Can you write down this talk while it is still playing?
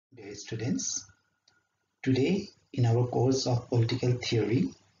dear students. Today, in our course of political theory,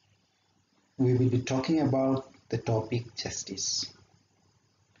 we will be talking about the topic justice.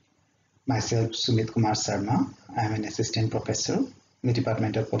 Myself, Sumit Sarma, I am an assistant professor in the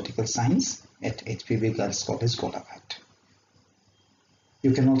Department of Political Science at HPB Girls College, Golaghat.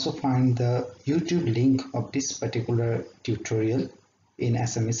 You can also find the YouTube link of this particular tutorial in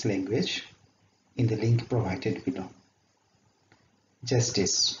Assamese language in the link provided below.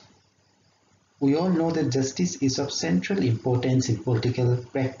 Justice. We all know that justice is of central importance in political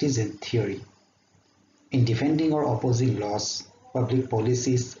practice and theory. In defending or opposing laws, public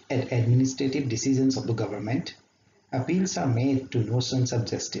policies, and administrative decisions of the government, appeals are made to notions of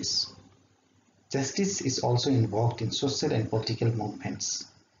justice. Justice is also invoked in social and political movements,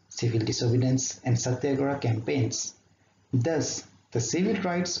 civil disobedience, and satyagraha campaigns. Thus, the civil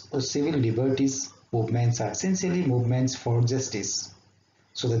rights or civil liberties movements are essentially movements for justice.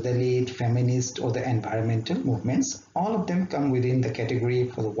 So the Dalit, feminist, or the environmental movements, all of them come within the category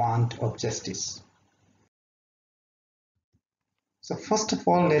for the want of justice. So first of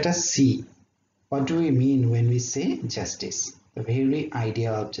all, let us see what do we mean when we say justice, the very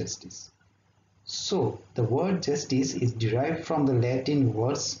idea of justice. So the word justice is derived from the Latin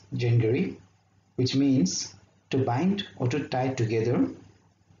words gengere, which means to bind or to tie together,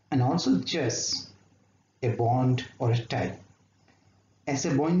 and also jus, a bond or a tie. As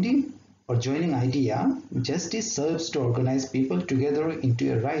a binding or joining idea, justice serves to organize people together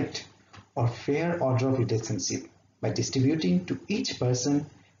into a right or fair order of relationship by distributing to each person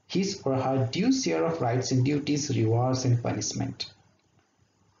his or her due share of rights and duties, rewards and punishment.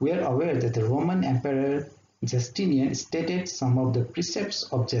 We are aware that the Roman Emperor Justinian stated some of the precepts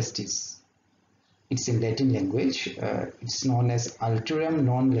of justice. It's in Latin language. It's known as alterum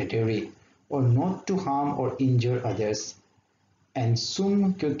non latere, or not to harm or injure others, and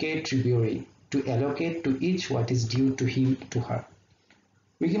sum cuique triburi, to allocate to each what is due to him, to her.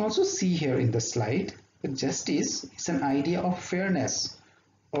 We can also see here in the slide that justice is an idea of fairness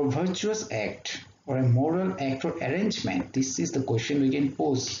or virtuous act or a moral act or arrangement. This is the question we can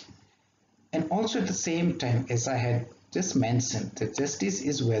pose. And also at the same time, as I had just mentioned, that justice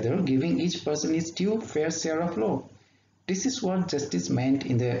is whether giving each person his due fair share of law. This is what justice meant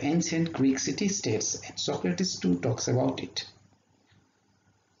in the ancient Greek city-states, and Socrates too talks about it.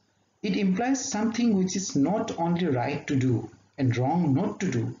 It implies something which is not only right to do and wrong not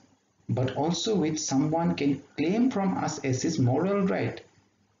to do, but also which someone can claim from us as his moral right.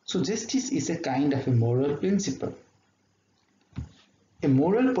 So justice is a kind of a moral principle. A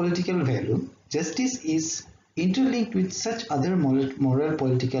moral political value, justice is interlinked with such other moral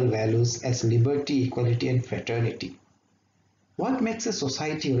political values as liberty, equality and fraternity. What makes a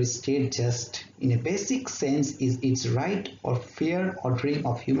society or a state just, in a basic sense, is its right or fair ordering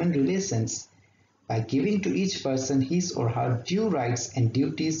of human relations by giving to each person his or her due rights and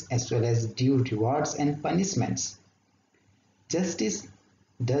duties as well as due rewards and punishments. Justice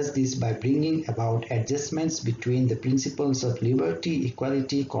does this by bringing about adjustments between the principles of liberty,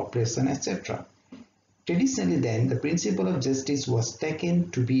 equality, cooperation, etc. Traditionally then, the principle of justice was taken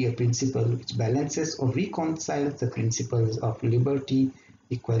to be a principle which balances or reconciles the principles of liberty,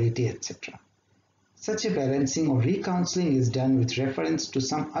 equality, etc. Such a balancing or reconciling is done with reference to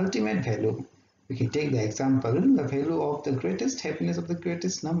some ultimate value. We can take the example, the value of the greatest happiness of the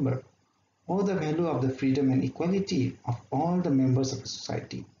greatest number, or the value of the freedom and equality of all the members of a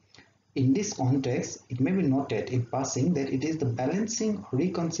society. In this context, it may be noted in passing that it is the balancing or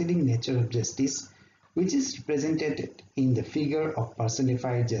reconciling nature of justice which is represented in the figure of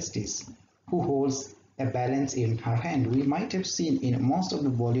personified justice, who holds a balance in her hand. We might have seen in most of the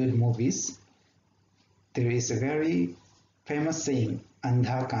Bollywood movies, there is a very famous saying,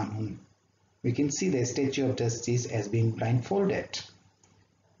 Andha Kanun. We can see the statue of justice as being blindfolded.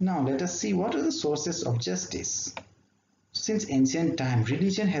 Now let us see what are the sources of justice. Since ancient time,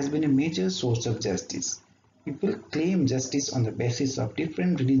 religion has been a major source of justice. People claim justice on the basis of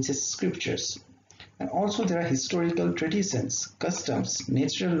different religious scriptures. And also there are historical traditions, customs,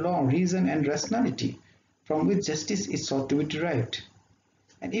 natural law, reason and rationality from which justice is sought to be derived.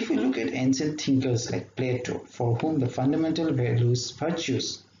 And if we look at ancient thinkers like Plato, for whom the fundamental values,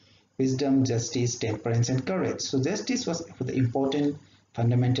 virtues, wisdom, justice, temperance and courage. So justice was the important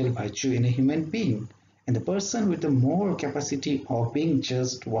fundamental virtue in a human being. And the person with the moral capacity of being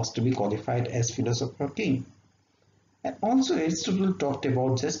just was to be qualified as philosopher king. And also Aristotle talked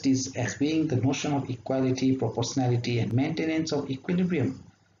about justice as being the notion of equality, proportionality and maintenance of equilibrium.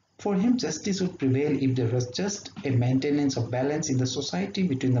 For him, justice would prevail if there was just a maintenance of balance in the society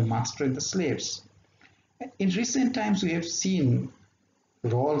between the master and the slaves. In recent times, we have seen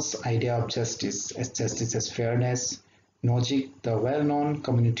Rawls' idea of justice as fairness. Nozick, the well-known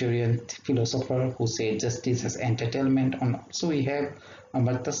communitarian philosopher who said justice as entertainment. And also we have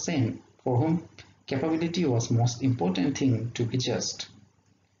Amartya Sen, for whom capability was most important thing to be just.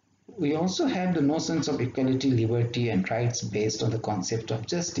 We also have the notions of equality, liberty, and rights based on the concept of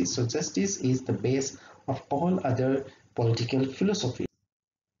justice. So justice is the base of all other political philosophy.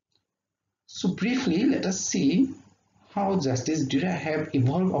 So briefly, let us see how justice did have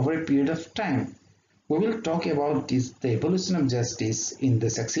evolved over a period of time. We will talk about the evolution of justice in the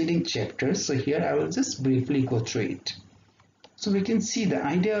succeeding chapters. So here I will just briefly go through it. So we can see the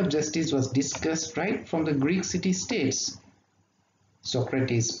idea of justice was discussed right from the Greek city-states.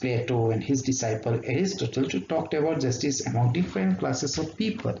 Socrates, Plato, and his disciple Aristotle talked about justice among different classes of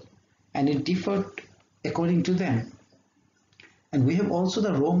people, and it differed according to them. And we have also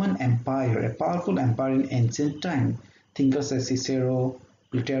the Roman Empire, a powerful empire in ancient time. Thinkers like Cicero,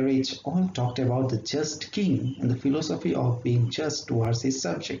 Plutarch all talked about the just king and the philosophy of being just towards his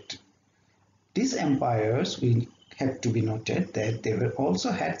subject. These empires will have to be noted that they were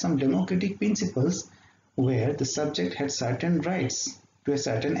also had some democratic principles where the subject had certain rights to a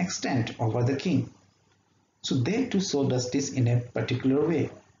certain extent over the king. So they too saw justice in a particular way.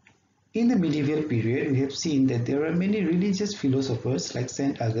 In the medieval period, we have seen that there are many religious philosophers like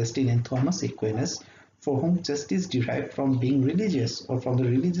Saint Augustine and Thomas Aquinas for whom justice derived from being religious or from the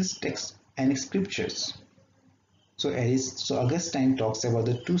religious texts and scriptures. So Augustine talks about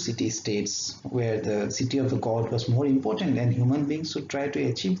the two city-states where the city of the god was more important and human beings should try to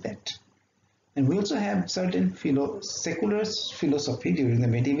achieve that. And we also have certain secular philosophy during the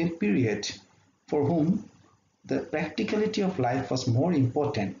medieval period for whom the practicality of life was more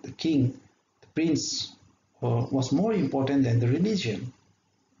important. The king, the prince was more important than the religion,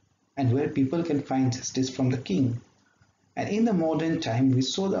 and where people can find justice from the king. And in the modern time, we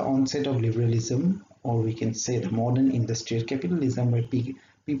saw the onset of liberalism, or we can say the modern industrial capitalism, where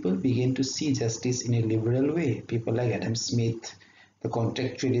people began to see justice in a liberal way. People like Adam Smith, the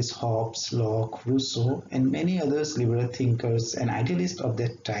contractualist Hobbes, Locke, Rousseau, and many others liberal thinkers and idealists of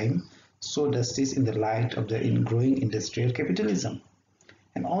that time saw justice in the light of the growing industrial capitalism.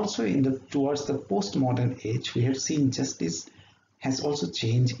 And also towards the postmodern age, we have seen justice has also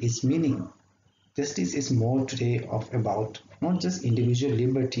changed its meaning. Justice is more today about not just individual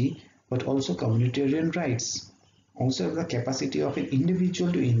liberty, but also communitarian rights. Also the capacity of an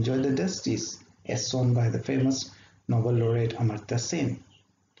individual to enjoy the justice, as shown by the famous Nobel laureate Amartya Sen.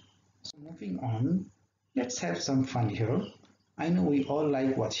 So moving on, let's have some fun here. I know we all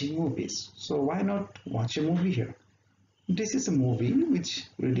like watching movies, so why not watch a movie here? This is a movie which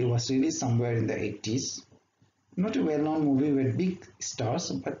really was released somewhere in the 80s. Not a well-known movie with big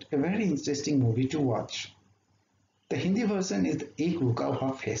stars, but a very interesting movie to watch. The Hindi version is Ek Ruka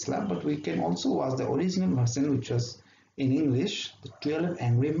Hua Faisla, but we can also watch the original version which was in English, The 12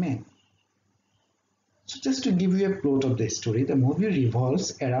 Angry Men. So just to give you a plot of the story, the movie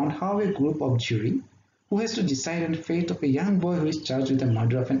revolves around how a group of jury who has to decide on the fate of a young boy who is charged with the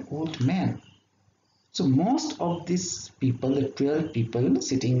murder of an old man. So most of these people, the 12 people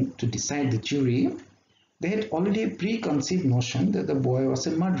sitting to decide the jury, they had already a preconceived notion that the boy was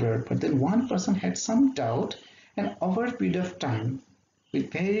a murderer, but then one person had some doubt, and over a period of time,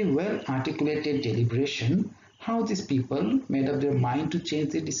 with very well articulated deliberation, how these people made up their mind to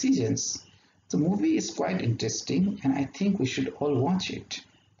change their decisions. The movie is quite interesting, and I think we should all watch it.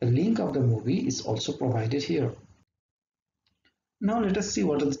 The link of the movie is also provided here. Now let us see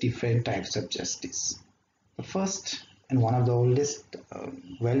what are the different types of justice. The first and one of the oldest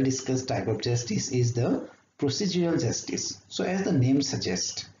well discussed type of justice is the procedural justice. So as the name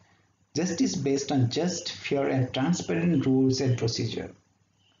suggests, justice based on just, fair and transparent rules and procedure.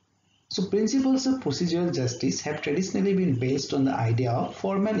 So principles of procedural justice have traditionally been based on the idea of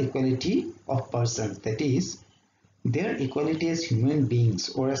formal equality of persons, that is, their equality as human beings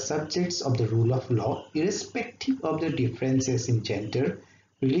or as subjects of the rule of law, irrespective of their differences in gender,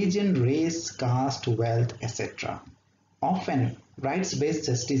 religion, race, caste, wealth, etc. Often, rights-based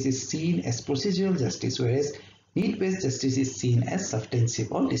justice is seen as procedural justice, whereas need-based justice is seen as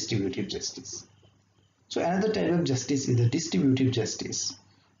substantive or distributive justice. So another type of justice is the distributive justice.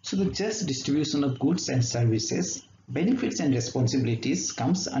 So the just distribution of goods and services, benefits and responsibilities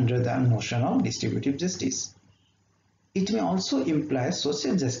comes under the notion of distributive justice. It may also imply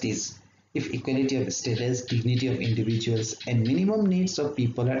social justice if equality of status, dignity of individuals, and minimum needs of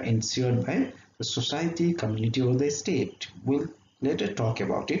people are ensured by the society, community, or the state. We'll later talk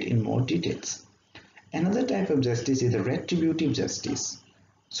about it in more details. Another type of justice is the retributive justice.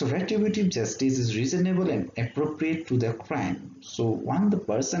 So retributive justice is reasonable and appropriate to the crime. So once the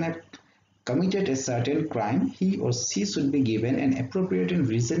person have committed a certain crime, he or she should be given an appropriate and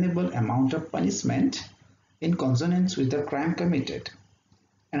reasonable amount of punishment in consonance with the crime committed.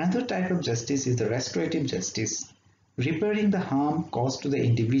 Another type of justice is the restorative justice, repairing the harm caused to the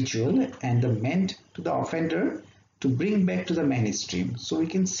individual and the meant to the offender to bring back to the mainstream. So we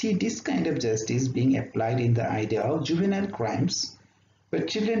can see this kind of justice being applied in the idea of juvenile crimes, where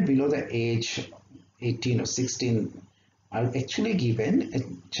children below the age 18 or 16 are actually given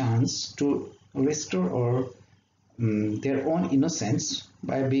a chance to restore or their own innocence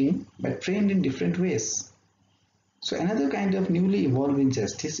by trained in different ways. So another kind of newly evolving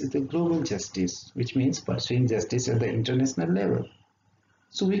justice is the global justice, which means pursuing justice at the international level.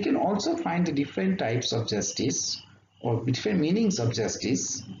 So we can also find the different types of justice or different meanings of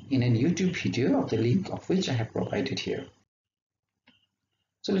justice in a YouTube video of the link of which I have provided here.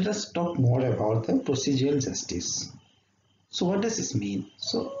 So let us talk more about the procedural justice. So what does this mean?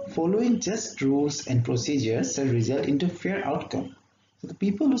 So following just rules and procedures shall result into fair outcome. So the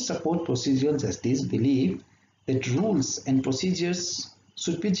people who support procedural justice believe that rules and procedures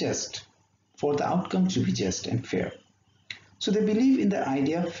should be just for the outcome to be just and fair. So they believe in the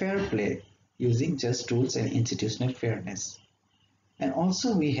idea of fair play using just rules and institutional fairness. And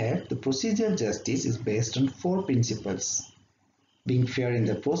also we have the procedural justice is based on 4 principles. Being fair in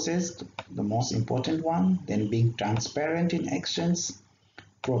the process, the most important one, then being transparent in actions,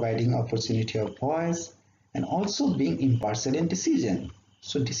 providing opportunity of voice, and also being impartial in decision.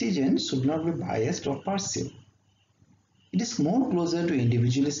 So decisions should not be biased or partial. It is more closer to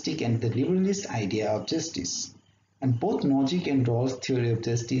individualistic and the liberalist idea of justice. And both logic and Rawls' theory of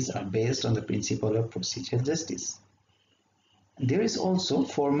justice are based on the principle of procedural justice. There is also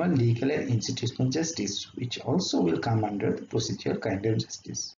formal, legal and institutional justice, which also will come under the procedural kind of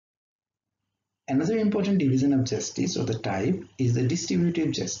justice. Another important division of justice or the type is the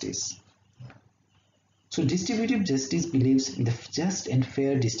distributive justice. So distributive justice believes in the just and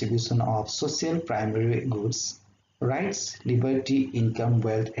fair distribution of social primary goods, rights, liberty, income,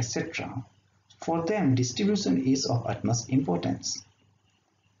 wealth, etc. For them, distribution is of utmost importance.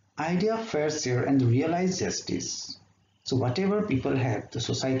 Idea of fair share and realized justice. So whatever people have, the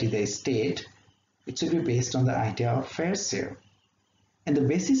society, the state, it should be based on the idea of fair share. And the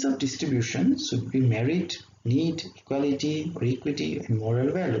basis of distribution should be merit, need, equality or equity and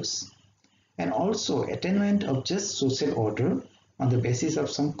moral values. And also attainment of just social order on the basis of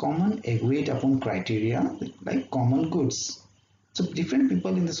some common agreed upon criteria like common goods. So different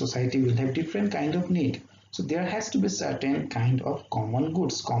people in the society will have different kind of need. So there has to be certain kind of common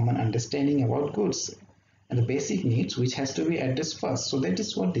goods, common understanding about goods and the basic needs which has to be addressed first. So that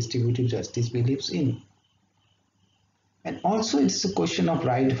is what distributive justice believes in. And also it is a question of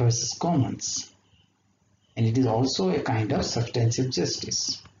right versus commons. And it is also a kind of substantive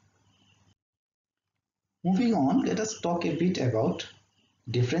justice. Moving on, let us talk a bit about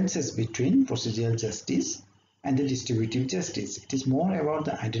differences between procedural justice and the distributive justice. It is more about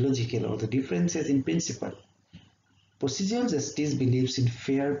the ideological or the differences in principle. Procedural justice believes in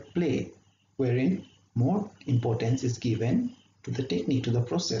fair play, wherein more importance is given to the technique, to the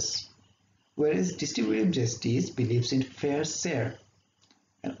process. Whereas distributive justice believes in fair share.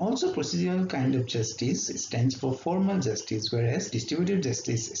 And also procedural kind of justice stands for formal justice, whereas distributive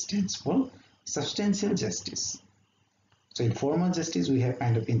justice stands for substantial justice. So in formal justice we have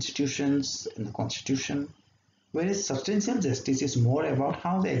kind of institutions in the constitution, whereas substantial justice is more about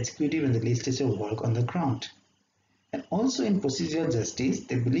how the executive and the legislature work on the ground. And also in procedural justice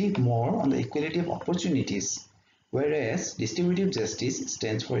they believe more on the equality of opportunities, whereas distributive justice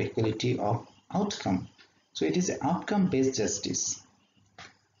stands for equality of outcome. So it is an outcome-based justice.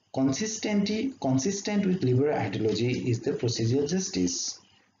 Consistent with liberal ideology is the procedural justice,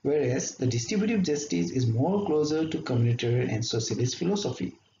 whereas the distributive justice is more closer to communitarian and socialist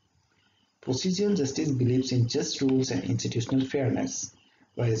philosophy. Procedural justice believes in just rules and institutional fairness,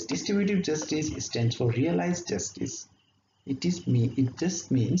 whereas distributive justice stands for realized justice. It just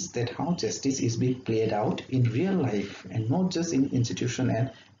means that how justice is being played out in real life and not just in institution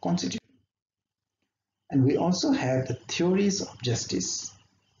and constitution. And we also have the theories of justice.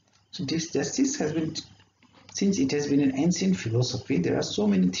 So this justice has been, since it has been an ancient philosophy, there are so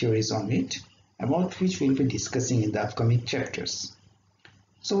many theories on it, about which we'll be discussing in the upcoming chapters.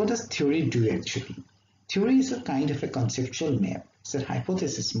 So what does theory do actually? Theory is a kind of a conceptual map. It's a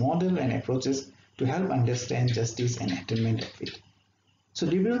hypothesis, model and approaches to help understand justice and attainment of it. So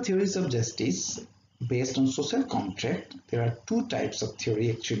liberal theories of justice based on social contract, there are two types of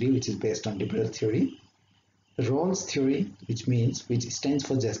theory actually which is based on liberal theory. roles theory, which stands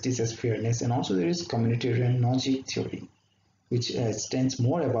for justice as fairness, and also there is communitarian logic theory, which talks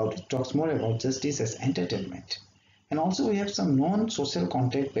more about justice as entertainment. And also we have some non-social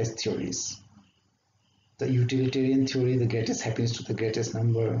context-based theories. The utilitarian theory, the greatest happiness to the greatest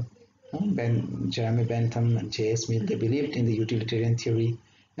number. Jeremy Bentham and J.S. Mill, they believed in the utilitarian theory.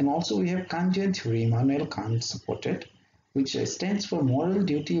 And also we have Kantian theory, Immanuel Kant supported, which stands for moral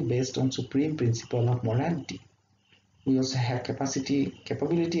duty based on supreme principle of morality. We also have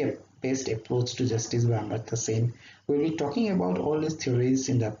capability-based approach to justice by Amartya Sen. We'll be talking about all these theories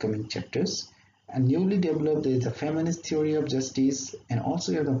in the upcoming chapters. And newly developed, there is the feminist theory of justice, and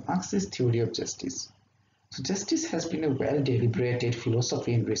also you have the Marxist theory of justice. So justice has been a well-deliberated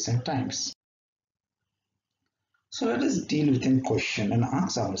philosophy in recent times. So let us deal with a question and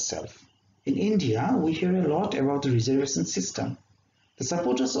ask ourselves. In India, we hear a lot about the reservation system. The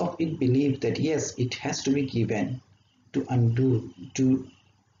supporters of it believe that yes, it has to be given to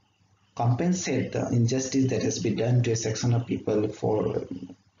compensate the injustice that has been done to a section of people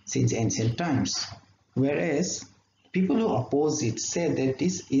since ancient times. Whereas people who oppose it say that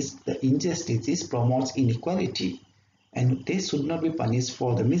the injustice, this promotes inequality, and they should not be punished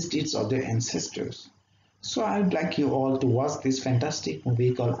for the misdeeds of their ancestors. So I would like you all to watch this fantastic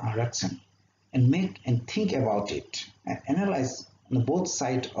movie called Arakshan and think about it and analyze on both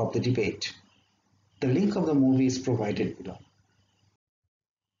sides of the debate. The link of the movie is provided below.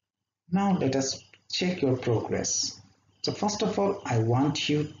 Now let us check your progress. So first of all, I want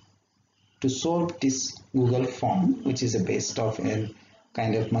you to solve this Google form, which is based of a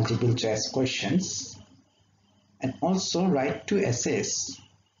kind of multiple choice questions, and also write 2 essays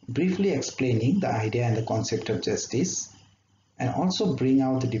briefly explaining the idea and the concept of justice, and also bring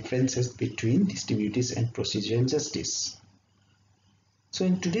out the differences between distributive and procedural justice. So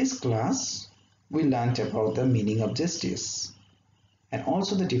in today's class, we learned about the meaning of justice and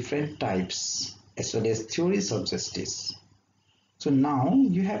also the different types as well as theories of justice. So now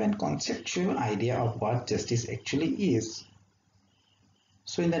you have a conceptual idea of what justice actually is.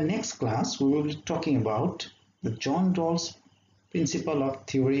 So in the next class, we will be talking about the John Rawls principle of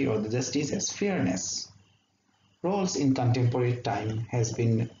theory or the justice as fairness. Rawls in contemporary time has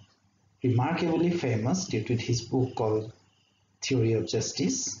been remarkably famous due to his book called Theory of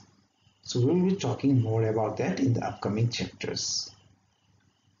Justice. So we will be talking more about that in the upcoming chapters.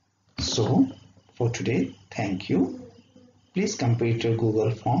 So for today, thank you. Please complete your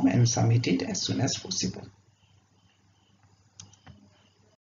Google form and submit it as soon as possible.